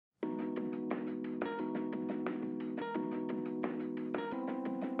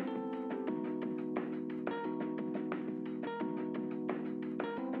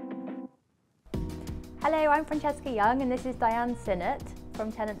Hello, I'm Francesca Young and this is Diane Sinnott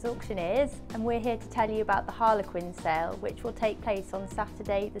from Tennants Auctioneers, and we're here to tell you about the Harlequin Sale, which will take place on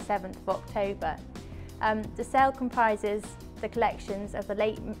Saturday the 7th of October. The sale comprises the collections of the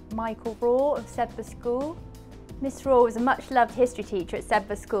late Michael Raw of Sedbergh School. Mr. Raw was a much loved history teacher at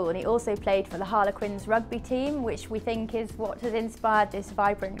Sedbergh School, and he also played for the Harlequins rugby team, which we think is what has inspired this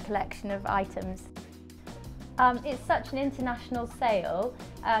vibrant collection of items. It's such an international sale.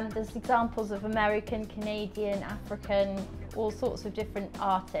 There's examples of American, Canadian, African, all sorts of different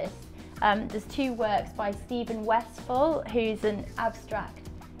artists. There's two works by Stephen Westfall, who's an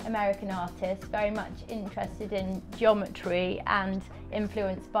abstract American artist, very much interested in geometry and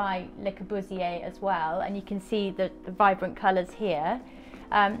influenced by Le Corbusier as well, and you can see the vibrant colours here.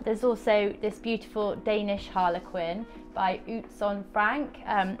 There's also this beautiful Danish Harlequin by Utzon Frank,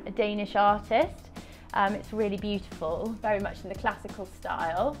 a Danish artist. It's really beautiful, very much in the classical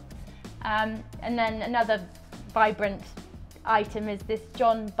style. And then another vibrant item is this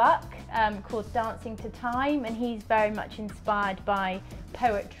John Buck called Dancing to Time, and he's very much inspired by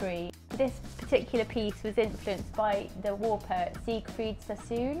poetry. This particular piece was influenced by the war poet Siegfried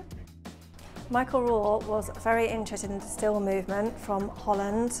Sassoon. Michael Raw was very interested in the still movement from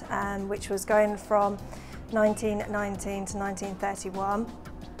Holland, which was going from 1919 to 1931.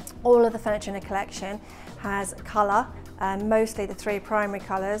 All of the furniture in the collection has colour, mostly the three primary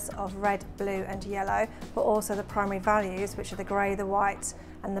colours of red, blue and yellow, but also the primary values, which are the grey, the white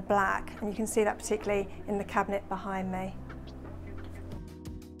and the black, and you can see that particularly in the cabinet behind me.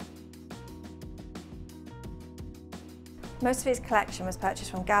 Most of his collection was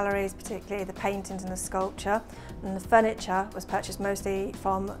purchased from galleries, particularly the paintings and the sculpture, and the furniture was purchased mostly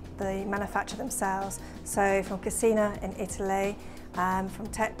from the manufacturer themselves, so from Cassina in Italy, from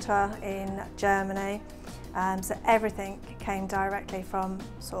Tetra in Germany, so everything came directly from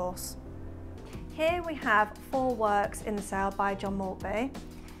source. Here we have 4 works in the sale by John Maltby.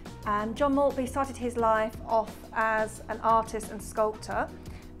 John Maltby started his life off as an artist and sculptor,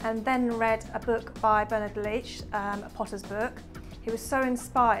 and then read a book by Bernard Leach, a potter's book. He was so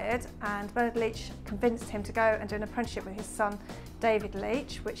inspired, and Bernard Leach convinced him to go and do an apprenticeship with his son David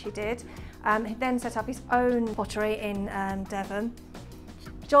Leach, which he did. He then set up his own pottery in Devon.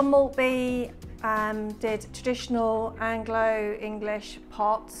 John Maltby did traditional Anglo-English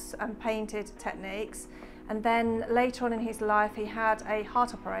pots and painted techniques, and then later on in his life he had a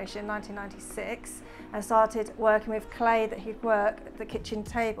heart operation in 1996 and started working with clay that he'd work at the kitchen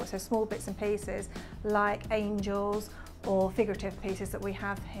table, so small bits and pieces like angels or figurative pieces that we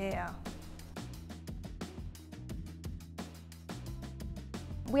have here.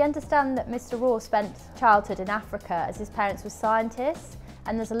 We understand that Mr. Raw spent childhood in Africa as his parents were scientists,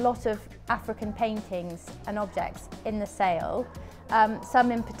 and there's a lot of African paintings and objects in the sale.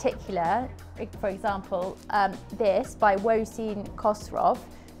 Some in particular, for example, this by Wosin Khosrov,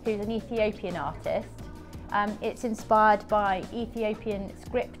 who's an Ethiopian artist. It's inspired by Ethiopian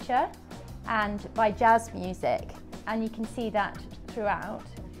scripture and by jazz music, and you can see that throughout.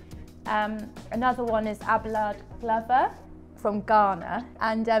 Another one is Abelard Glover from Ghana,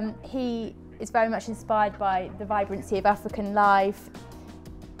 and he is very much inspired by the vibrancy of African life,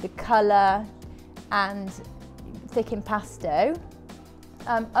 the colour and thick impasto.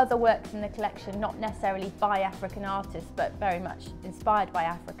 Other works in the collection, not necessarily by African artists, but very much inspired by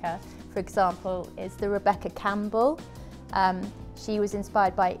Africa, for example, is the Rebecca Campbell. She was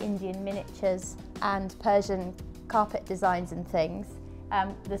inspired by Indian miniatures and Persian carpet designs and things.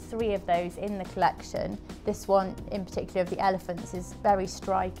 There's 3 of those in the collection. This one in particular of the elephants is very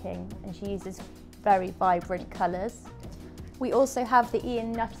striking, and she uses very vibrant colours. We also have the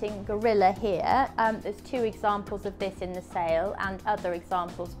Ian Nutting gorilla here. There's 2 examples of this in the sale and other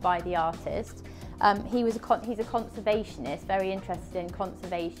examples by the artist. He's a conservationist, very interested in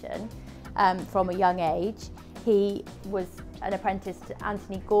conservation from a young age. He was an apprentice to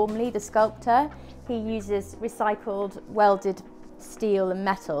Anthony Gormley, the sculptor. He uses recycled welded steel and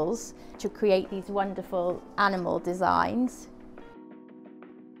metals to create these wonderful animal designs.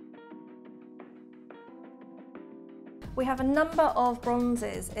 We have a number of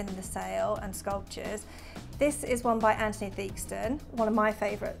bronzes in the sale and sculptures. This is one by Anthony Theakston, one of my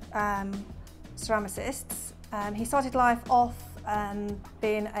favourite ceramicists. He started life off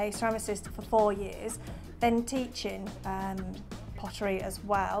being a ceramicist for 4 years, then teaching pottery as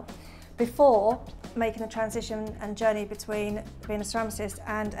well, before making the transition and journey between being a ceramicist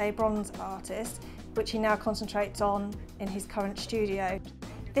and a bronze artist, which he now concentrates on in his current studio.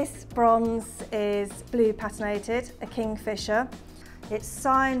 This bronze is blue patinated, a kingfisher. It's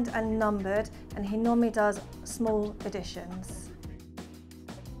signed and numbered, and he normally does small editions.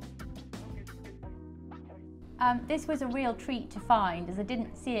 This was a real treat to find, as I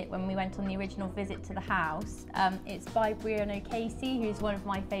didn't see it when we went on the original visit to the house. It's by Brian O'Casey, who's one of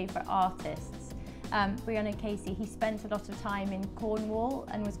my favourite artists. Brian O'Casey, he spent a lot of time in Cornwall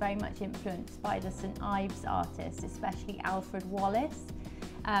and was very much influenced by the St Ives artists, especially Alfred Wallace.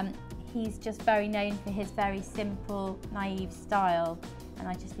 He's just very known for his very simple, naive style, and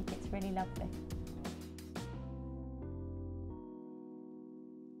I just think it's really lovely.